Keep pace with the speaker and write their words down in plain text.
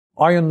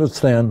I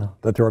understand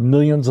that there are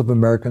millions of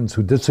Americans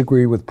who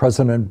disagree with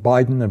President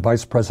Biden and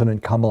Vice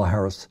President Kamala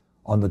Harris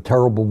on the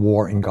terrible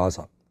war in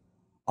Gaza.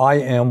 I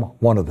am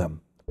one of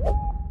them.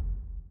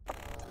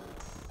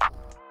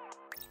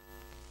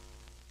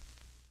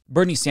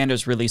 Bernie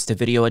Sanders released a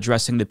video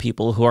addressing the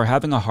people who are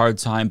having a hard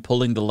time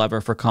pulling the lever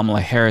for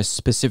Kamala Harris,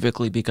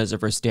 specifically because of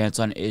her stance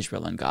on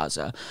Israel and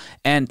Gaza.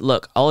 And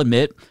look, I'll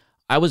admit,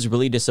 I was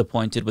really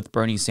disappointed with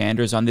Bernie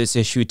Sanders on this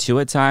issue too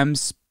at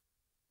times.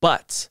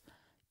 But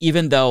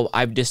even though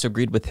I've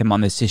disagreed with him on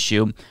this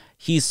issue,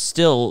 he's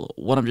still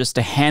one of just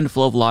a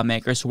handful of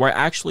lawmakers who are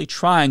actually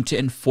trying to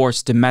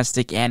enforce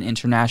domestic and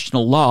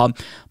international law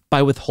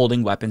by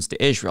withholding weapons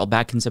to Israel.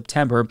 Back in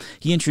September,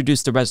 he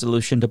introduced a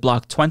resolution to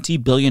block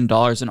 $20 billion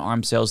in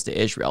arms sales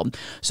to Israel.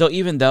 So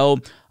even though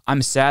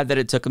I'm sad that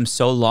it took him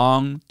so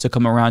long to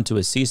come around to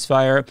a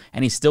ceasefire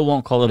and he still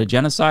won't call it a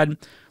genocide,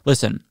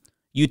 listen,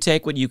 you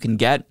take what you can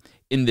get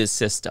in this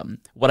system.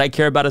 What I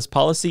care about is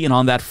policy, and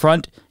on that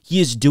front, he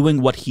is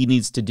doing what he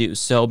needs to do.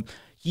 So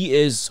he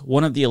is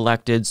one of the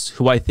electeds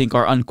who I think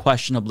are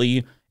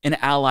unquestionably an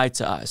ally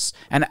to us.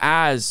 And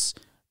as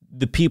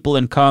the people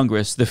in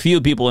Congress, the few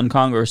people in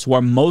Congress who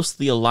are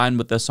mostly aligned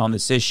with us on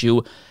this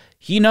issue,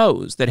 he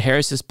knows that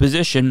Harris's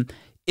position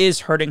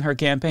is hurting her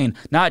campaign,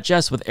 not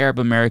just with Arab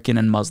American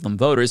and Muslim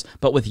voters,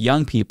 but with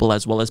young people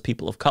as well as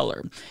people of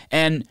color.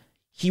 And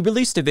he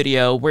released a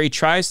video where he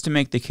tries to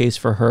make the case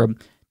for her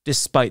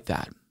despite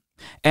that.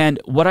 And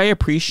what I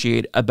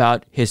appreciate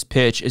about his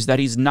pitch is that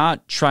he's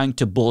not trying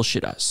to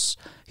bullshit us.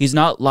 He's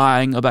not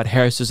lying about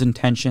Harris's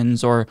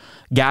intentions or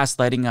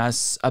gaslighting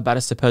us about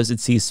a supposed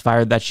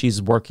ceasefire that she's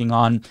working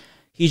on.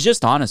 He's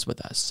just honest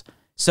with us.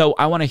 So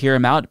I want to hear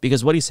him out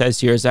because what he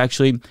says here is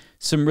actually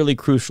some really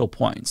crucial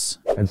points.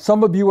 And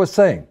some of you are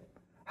saying,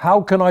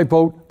 how can I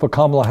vote for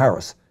Kamala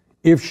Harris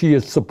if she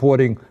is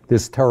supporting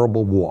this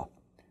terrible war?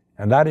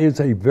 And that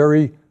is a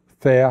very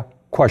fair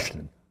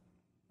question.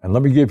 And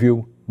let me give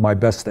you my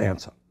best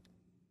answer.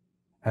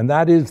 And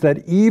that is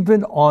that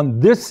even on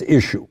this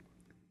issue,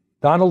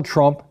 Donald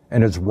Trump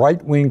and his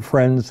right-wing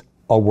friends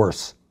are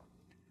worse.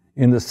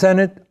 In the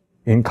Senate,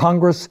 in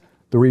Congress,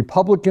 the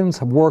Republicans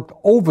have worked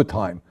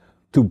overtime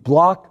to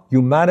block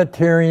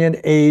humanitarian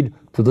aid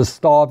to the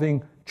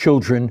starving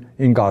children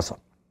in Gaza.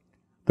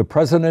 The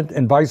president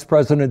and vice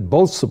president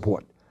both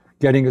support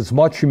getting as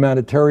much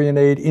humanitarian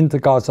aid into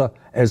Gaza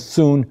as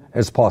soon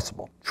as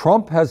possible.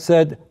 Trump has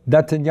said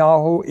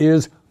Netanyahu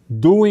is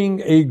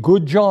doing a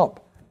good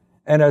job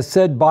and has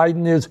said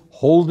Biden is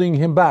holding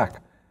him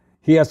back.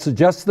 He has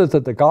suggested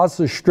that the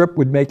Gaza Strip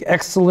would make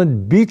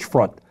excellent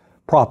beachfront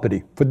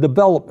property for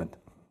development.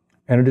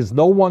 And it is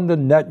no wonder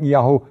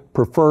Netanyahu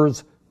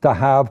prefers to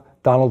have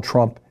Donald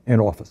Trump in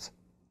office.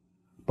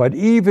 But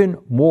even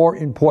more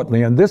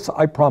importantly, and this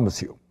I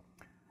promise you,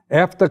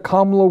 after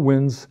Kamala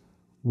wins,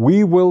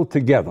 we will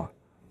together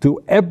do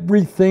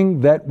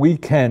everything that we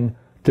can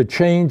to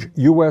change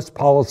U.S.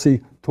 policy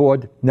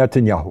toward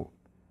Netanyahu.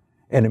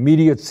 An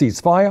immediate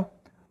ceasefire,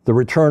 the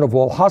return of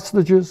all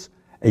hostages,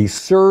 a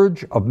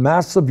surge of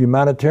massive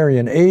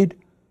humanitarian aid,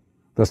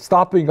 the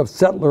stopping of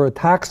settler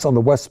attacks on the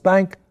West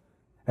Bank,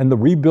 and the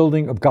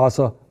rebuilding of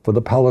Gaza for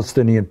the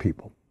Palestinian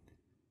people.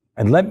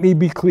 And let me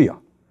be clear,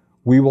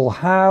 we will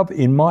have,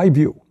 in my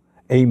view,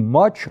 a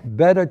much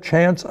better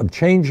chance of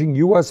changing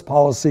U.S.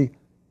 policy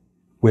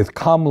with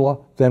Kamala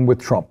than with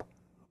Trump,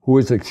 who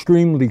is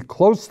extremely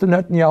close to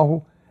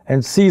Netanyahu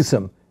and sees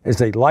him as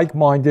a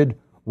like-minded,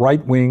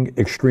 right-wing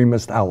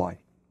extremist ally.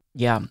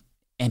 Yeah,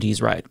 and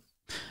he's right.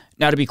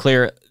 Now, to be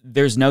clear,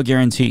 there's no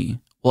guarantee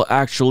we'll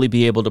actually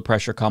be able to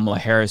pressure Kamala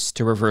Harris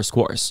to reverse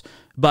course.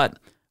 But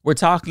we're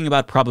talking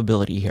about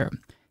probability here.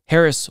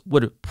 Harris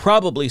would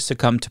probably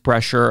succumb to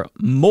pressure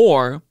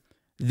more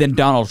than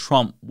Donald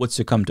Trump would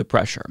succumb to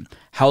pressure.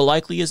 How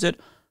likely is it?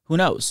 Who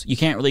knows? You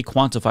can't really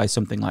quantify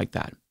something like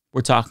that.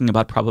 We're talking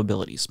about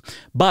probabilities.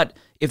 But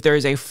if there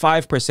is a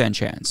 5%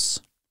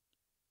 chance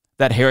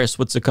that Harris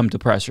would succumb to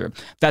pressure,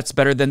 that's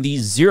better than the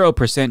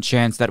 0%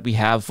 chance that we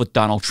have with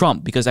Donald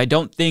Trump, because I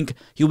don't think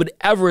he would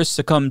ever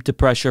succumb to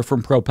pressure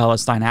from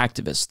pro-Palestine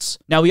activists.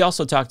 Now, we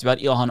also talked about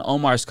Ilhan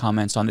Omar's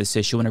comments on this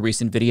issue in a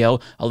recent video.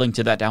 I'll link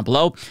to that down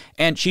below.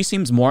 And she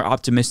seems more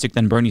optimistic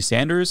than Bernie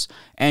Sanders,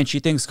 and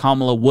she thinks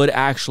Kamala would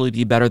actually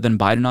be better than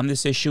Biden on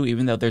this issue,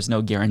 even though there's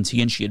no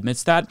guarantee, and she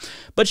admits that.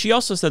 But she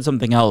also said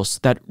something else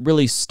that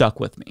really stuck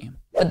with me.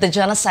 But the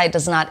genocide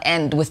does not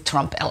end with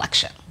Trump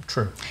election.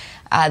 True.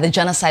 The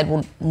genocide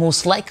will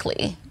most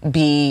likely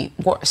be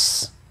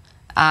worse.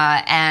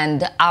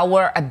 And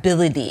our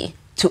ability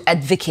to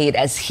advocate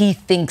as he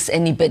thinks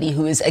anybody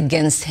who is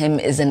against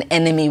him is an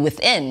enemy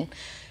within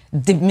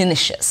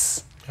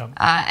diminishes. Yep.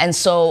 And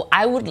so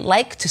I would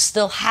like to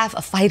still have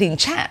a fighting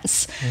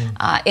chance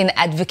in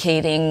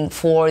advocating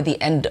for the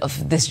end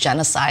of this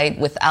genocide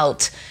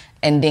without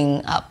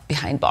ending up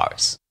behind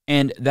bars.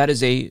 And that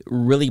is a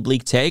really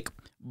bleak take,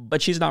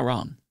 but she's not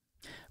wrong.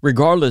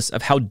 Regardless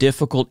of how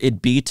difficult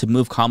it'd be to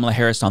move Kamala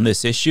Harris on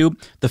this issue,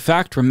 the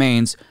fact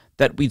remains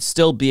that we'd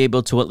still be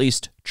able to at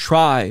least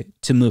try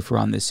to move her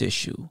on this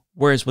issue.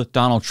 Whereas with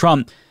Donald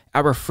Trump,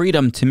 our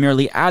freedom to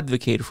merely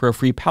advocate for a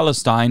free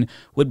Palestine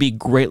would be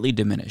greatly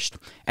diminished.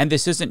 And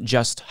this isn't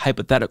just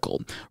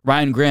hypothetical.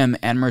 Ryan Grimm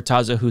and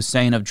Murtaza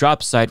Hussain of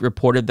DropSite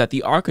reported that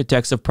the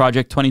architects of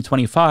Project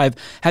 2025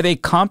 have a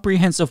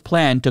comprehensive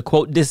plan to,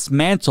 quote,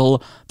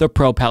 dismantle the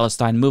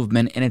pro-Palestine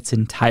movement in its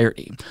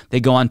entirety. They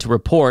go on to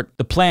report,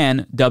 the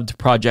plan, dubbed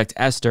Project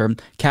Esther,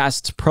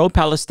 casts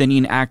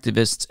pro-Palestinian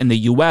activists in the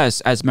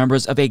U.S. as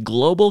members of a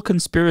global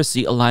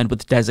conspiracy aligned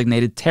with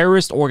designated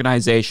terrorist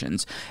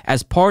organizations.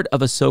 As part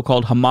of a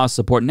so-called Hamas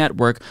support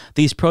network,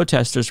 these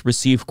protesters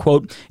receive,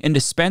 quote,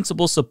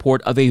 indispensable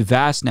support of a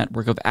vast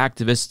network of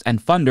activists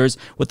and funders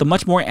with a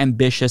much more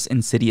ambitious,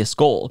 insidious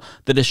goal,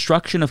 the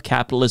destruction of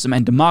capitalism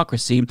and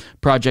democracy,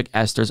 Project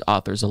Esther's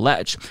authors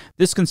allege.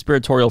 This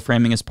conspiratorial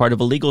framing is part of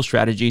a legal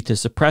strategy to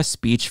suppress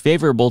speech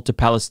favorable to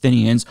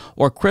Palestinians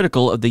or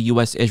critical of the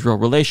U.S.-Israel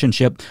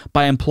relationship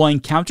by employing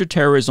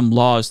counterterrorism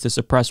laws to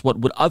suppress what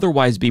would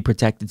otherwise be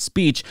protected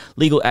speech,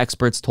 legal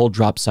experts told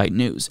DropSite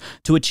News.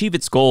 To achieve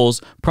its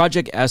goals,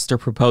 Project Esther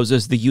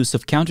proposes the use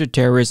of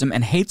counterterrorism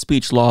and hate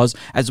speech laws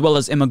as well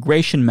as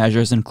immigration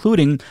measures,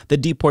 including the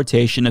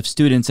deportation of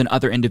students and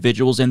other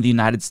individuals in the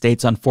United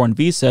States on foreign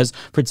visas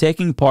for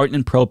taking part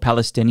in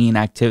pro-Palestinian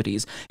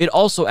activities. It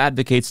also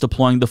advocates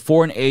deploying the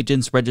Foreign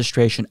Agents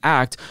Registration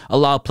Act,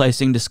 allow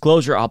placing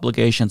disclosure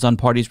obligations on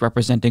parties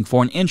representing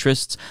foreign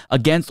interests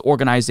against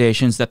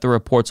organizations that the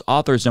report's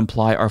authors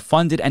imply are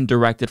funded and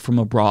directed from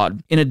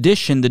abroad. In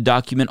addition, the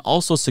document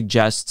also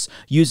suggests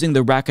using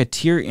the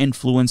Racketeer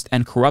Influenced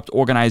and Corrupt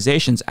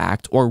Organizations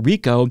Act, or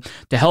RICO,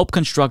 to help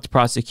construct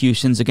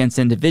prosecutions against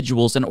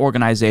individuals and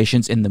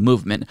organizations in the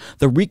movement.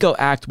 The RICO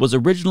Act was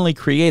originally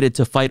created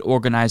to fight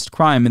organized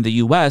crime in the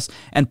U.S.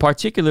 and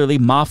particularly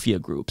mafia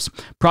groups.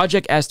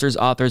 Project Esther's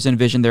authors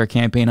envision their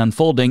campaign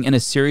unfolding in a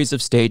series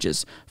of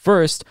stages.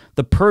 First,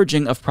 the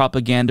purging of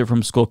propaganda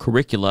from school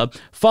curricula,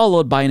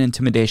 followed by an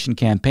intimidation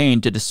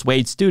campaign to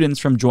dissuade students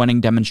from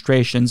joining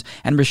demonstrations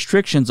and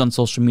restrictions on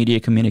social media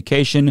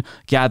communication,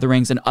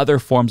 gatherings, and other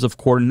forms of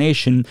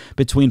coordination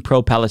between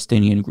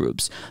pro-Palestinian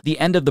groups. The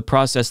end of the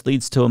process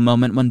leads to a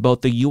moment when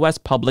both the U.S.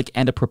 public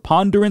and a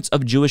preponderance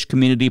of Jewish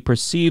community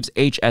perceives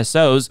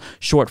HSOs,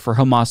 short for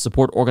Hamas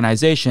support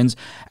organizations,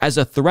 as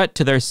a threat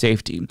to their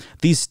safety.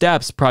 These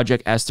steps,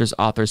 Project Esther's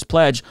authors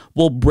pledge,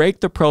 will break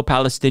the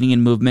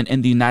pro-Palestinian movement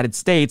in the United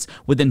States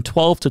within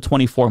 12 to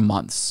 24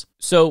 months.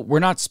 So we're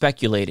not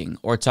speculating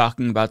or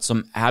talking about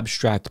some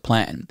abstract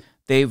plan.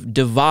 They've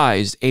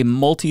devised a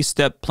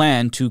multi-step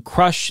plan to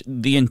crush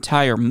the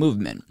entire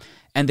movement.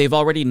 And they've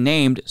already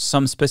named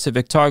some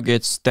specific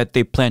targets that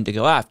they plan to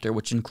go after,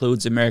 which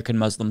includes American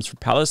Muslims for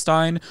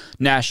Palestine,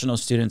 National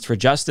Students for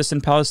Justice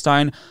in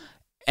Palestine,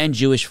 and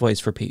Jewish Voice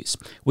for Peace,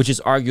 which is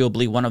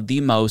arguably one of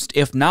the most,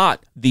 if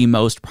not the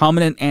most,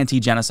 prominent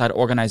anti-genocide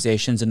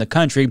organizations in the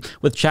country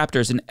with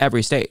chapters in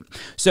every state.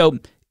 So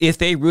if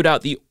they root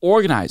out the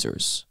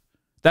organizers,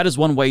 that is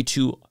one way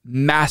to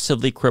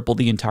massively cripple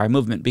the entire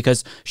movement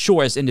because,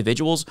 sure, as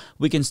individuals,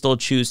 we can still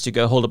choose to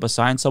go hold up a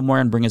sign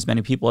somewhere and bring as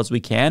many people as we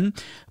can,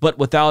 but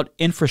without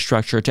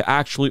infrastructure to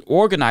actually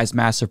organize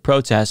massive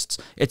protests,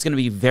 it's going to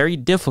be very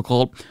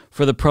difficult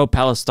for the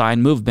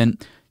pro-Palestine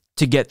movement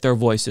to get their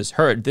voices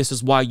heard. This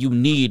is why you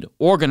need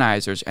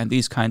organizers and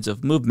these kinds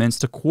of movements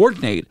to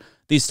coordinate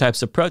these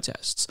types of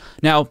protests.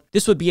 Now,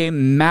 this would be a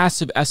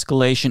massive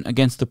escalation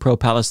against the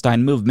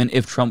pro-Palestine movement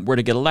if Trump were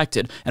to get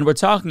elected. And we're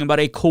talking about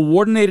a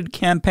coordinated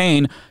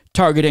campaign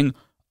targeting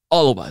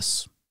all of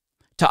us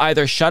to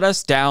either shut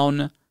us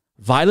down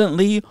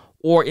violently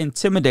or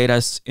intimidate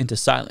us into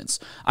silence.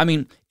 I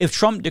mean, if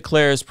Trump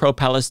declares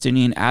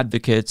pro-Palestinian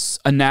advocates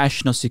a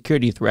national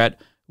security threat,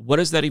 what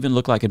does that even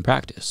look like in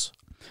practice?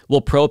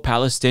 Will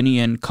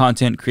pro-Palestinian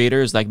content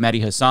creators like Mehdi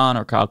Hassan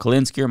or Kyle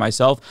Kalinske or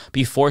myself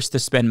be forced to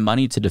spend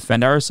money to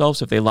defend ourselves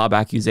if they lob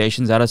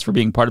accusations at us for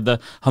being part of the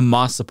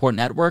Hamas support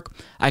network?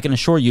 I can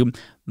assure you,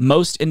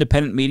 most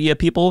independent media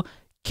people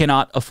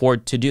cannot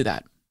afford to do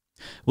that.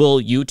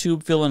 Will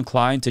YouTube feel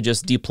inclined to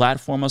just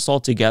deplatform us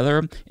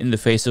altogether in the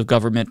face of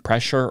government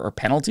pressure or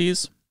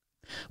penalties?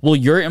 Will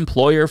your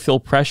employer feel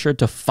pressured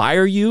to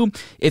fire you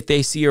if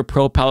they see your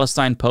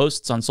pro-Palestine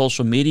posts on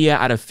social media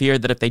out of fear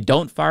that if they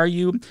don't fire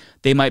you,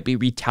 they might be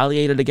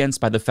retaliated against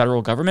by the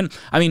federal government?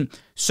 I mean,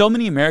 so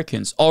many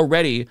Americans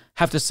already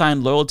have to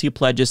sign loyalty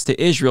pledges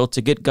to Israel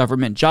to get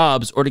government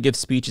jobs or to give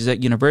speeches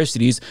at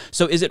universities.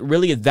 So is it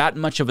really that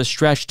much of a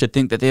stretch to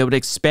think that they would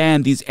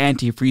expand these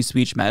anti-free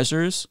speech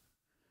measures?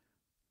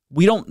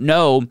 We don't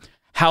know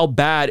how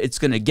bad it's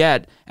going to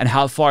get and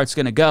how far it's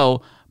going to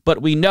go, but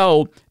we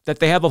know that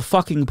they have a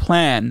fucking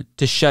plan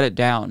to shut it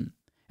down.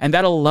 And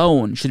that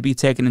alone should be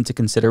taken into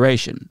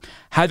consideration.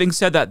 Having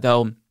said that,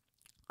 though,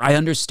 I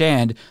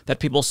understand that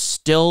people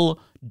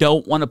still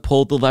don't want to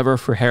pull the lever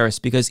for Harris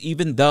because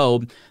even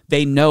though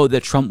they know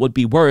that Trump would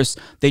be worse,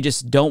 they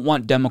just don't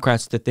want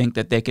Democrats to think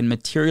that they can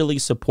materially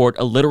support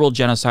a literal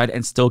genocide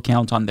and still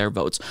count on their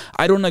votes.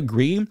 I don't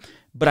agree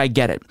but I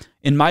get it.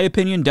 In my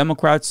opinion,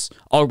 Democrats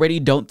already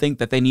don't think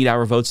that they need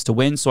our votes to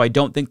win, so I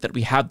don't think that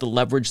we have the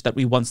leverage that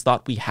we once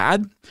thought we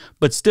had.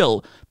 But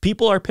still,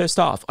 people are pissed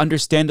off,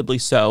 understandably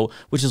so,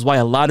 which is why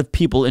a lot of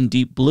people in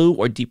deep blue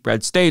or deep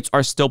red states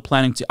are still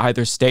planning to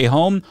either stay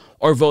home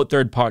or vote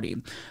third party.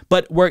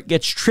 But where it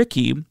gets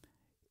tricky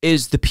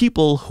is the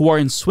people who are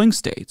in swing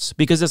states,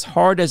 because as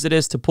hard as it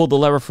is to pull the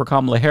lever for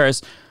Kamala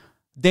Harris,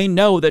 they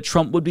know that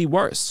Trump would be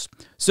worse.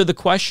 So the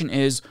question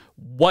is,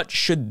 what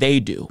should they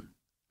do?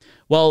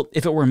 Well,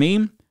 if it were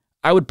me,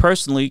 I would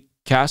personally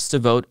cast a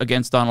vote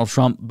against Donald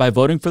Trump by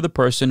voting for the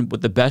person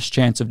with the best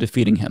chance of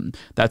defeating him.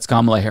 That's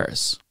Kamala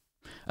Harris.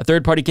 A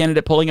third-party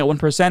candidate polling at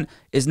 1%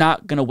 is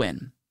not going to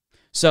win.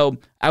 So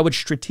I would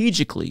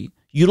strategically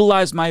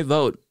utilize my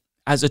vote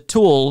as a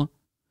tool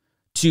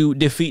to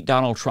defeat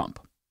Donald Trump.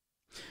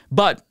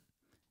 But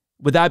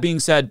with that being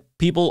said,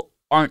 people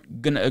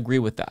aren't going to agree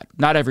with that.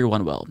 Not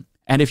everyone will.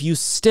 And if you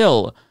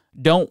still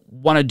don't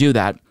want to do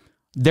that,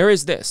 there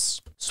is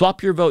this,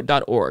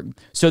 swapyourvote.org.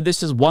 So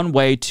this is one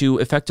way to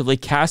effectively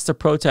cast a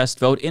protest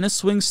vote in a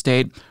swing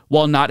state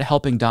while not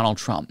helping Donald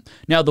Trump.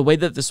 Now, the way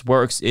that this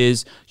works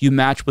is you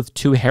match with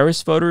 2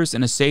 Harris voters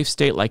in a safe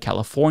state like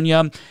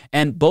California,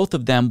 and both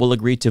of them will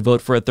agree to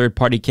vote for a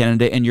third-party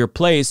candidate in your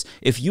place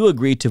if you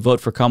agree to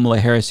vote for Kamala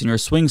Harris in your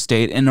swing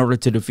state in order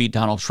to defeat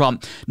Donald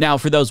Trump. Now,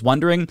 for those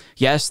wondering,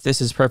 yes,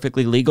 this is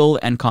perfectly legal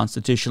and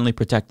constitutionally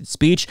protected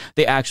speech.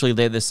 They actually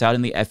lay this out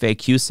in the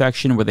FAQ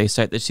section where they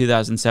cite the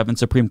 2007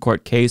 Supreme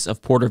Court case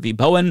of Porter v.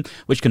 Bowen,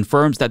 which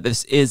confirms that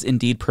this is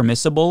indeed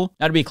permissible.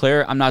 Now, to be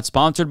clear, I'm not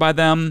sponsored by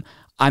them.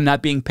 I'm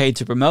not being paid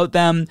to promote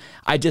them.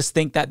 I just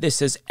think that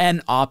this is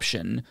an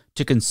option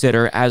to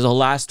consider as a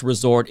last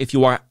resort if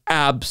you are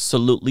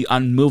absolutely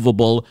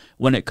unmovable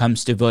when it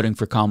comes to voting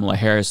for Kamala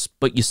Harris,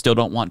 but you still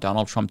don't want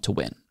Donald Trump to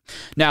win.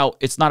 Now,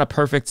 it's not a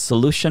perfect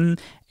solution,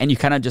 and you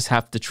kind of just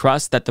have to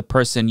trust that the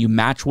person you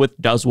match with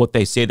does what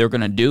they say they're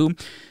going to do.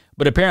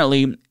 But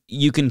apparently,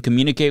 you can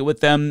communicate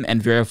with them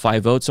and verify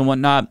votes and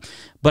whatnot.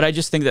 But I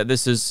just think that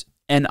this is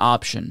an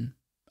option,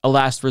 a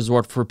last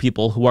resort for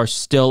people who are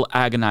still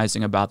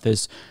agonizing about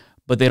this,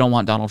 but they don't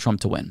want Donald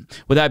Trump to win.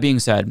 With that being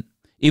said,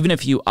 even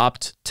if you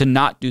opt to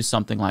not do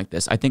something like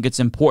this, I think it's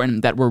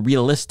important that we're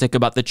realistic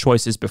about the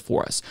choices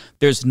before us.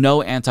 There's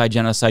no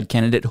anti-genocide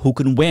candidate who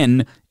can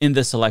win in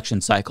this election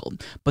cycle,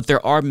 but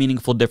there are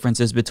meaningful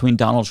differences between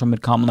Donald Trump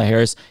and Kamala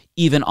Harris,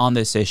 even on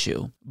this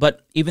issue.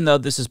 But even though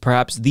this is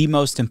perhaps the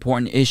most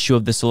important issue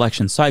of this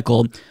election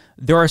cycle,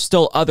 there are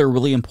still other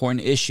really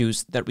important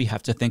issues that we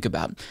have to think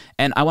about.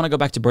 And I want to go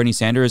back to Bernie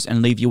Sanders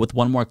and leave you with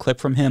one more clip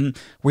from him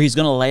where he's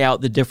going to lay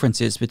out the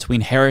differences between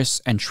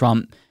Harris and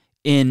Trump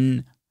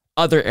in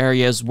other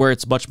areas where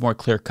it's much more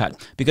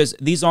clear-cut, because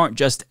these aren't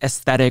just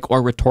aesthetic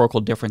or rhetorical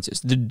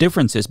differences. The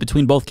differences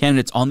between both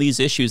candidates on these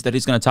issues that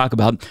he's going to talk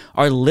about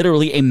are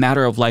literally a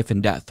matter of life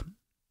and death.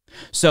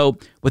 So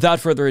without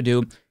further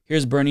ado,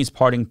 here's Bernie's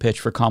parting pitch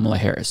for Kamala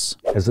Harris.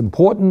 As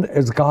important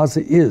as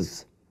Gaza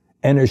is,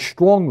 and as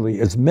strongly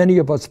as many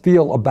of us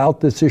feel about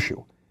this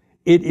issue,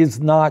 it is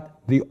not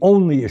the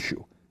only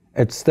issue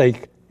at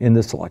stake in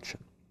this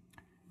election.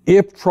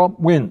 If Trump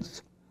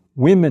wins,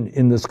 women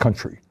in this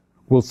country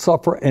will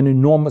suffer an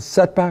enormous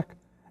setback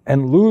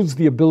and lose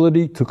the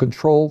ability to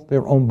control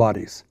their own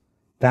bodies.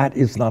 That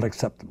is not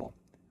acceptable.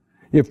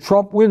 If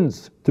Trump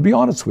wins, to be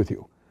honest with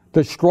you,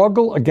 the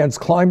struggle against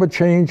climate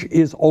change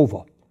is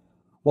over.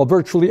 While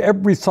virtually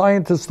every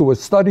scientist who has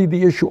studied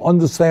the issue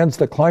understands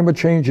that climate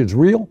change is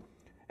real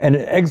and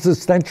an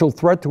existential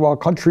threat to our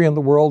country and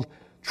the world,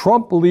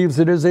 Trump believes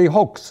it is a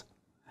hoax.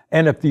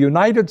 And if the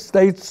United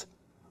States,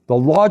 the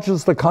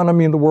largest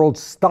economy in the world,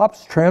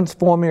 stops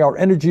transforming our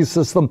energy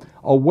system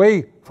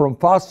away from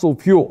fossil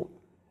fuel,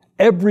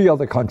 every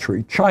other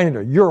country,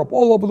 China, Europe,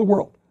 all over the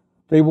world,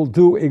 they will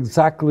do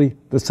exactly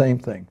the same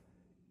thing.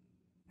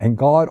 And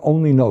God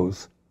only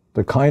knows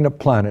the kind of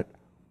planet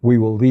we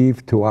will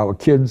leave to our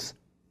kids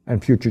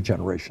and future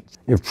generations.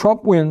 If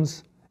Trump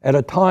wins at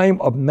a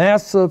time of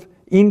massive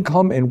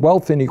income and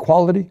wealth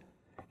inequality,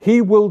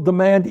 he will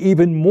demand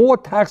even more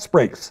tax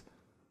breaks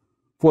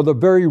for the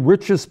very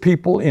richest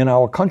people in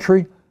our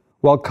country,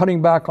 while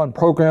cutting back on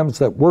programs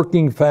that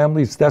working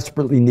families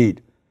desperately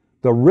need.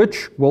 The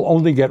rich will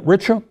only get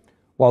richer,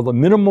 while the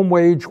minimum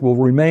wage will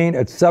remain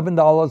at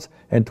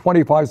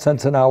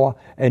 $7.25 an hour,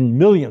 and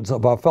millions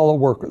of our fellow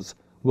workers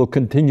will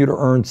continue to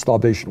earn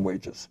starvation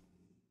wages.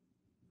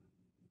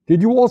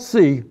 Did you all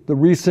see the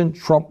recent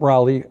Trump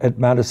rally at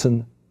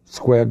Madison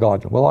Square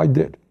Garden? Well, I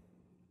did.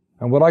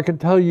 And what I can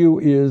tell you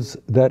is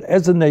that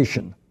as a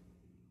nation,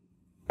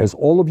 as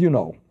all of you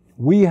know,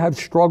 we have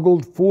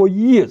struggled for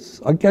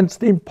years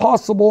against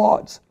impossible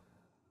odds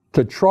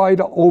to try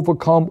to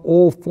overcome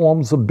all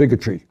forms of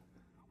bigotry,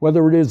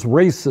 whether it is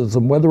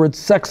racism, whether it's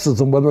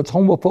sexism, whether it's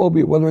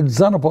homophobia, whether it's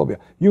xenophobia,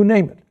 you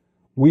name it.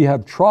 We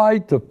have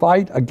tried to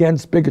fight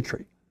against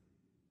bigotry.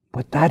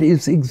 But that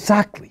is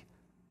exactly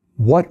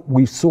what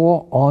we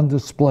saw on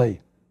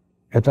display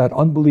at that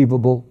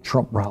unbelievable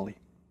Trump rally.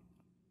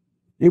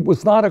 It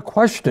was not a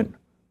question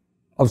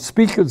of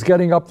speakers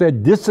getting up there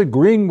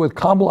disagreeing with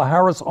Kamala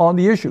Harris on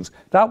the issues.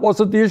 That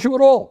wasn't the issue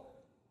at all.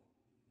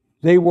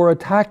 They were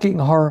attacking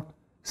her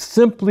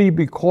simply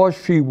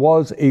because she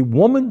was a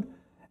woman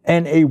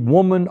and a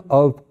woman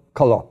of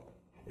color.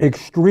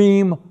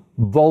 Extreme,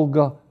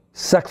 vulgar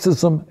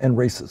sexism and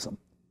racism.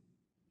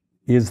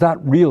 Is that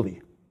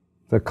really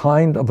the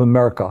kind of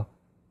America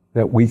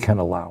that we can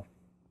allow?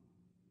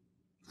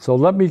 So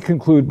let me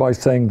conclude by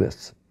saying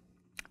this.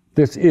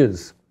 This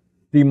is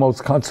the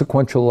most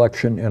consequential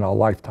election in our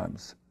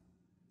lifetimes.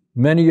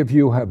 Many of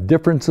you have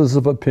differences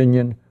of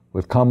opinion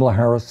with Kamala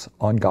Harris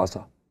on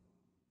Gaza.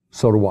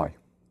 So do I.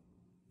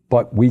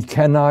 But we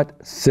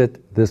cannot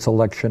sit this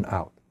election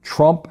out.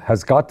 Trump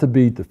has got to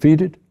be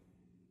defeated.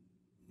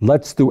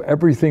 Let's do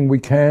everything we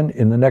can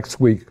in the next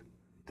week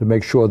to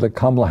make sure that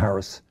Kamala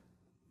Harris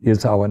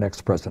is our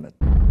next president.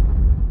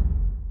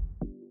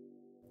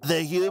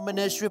 The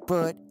Humanist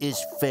Report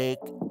is fake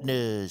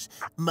news.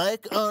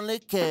 Mike only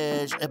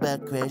cares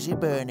about Crazy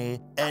Bernie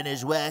and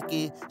his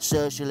wacky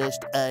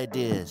socialist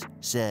ideas.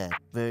 Sad,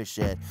 very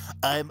sad.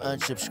 I'm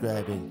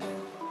unsubscribing.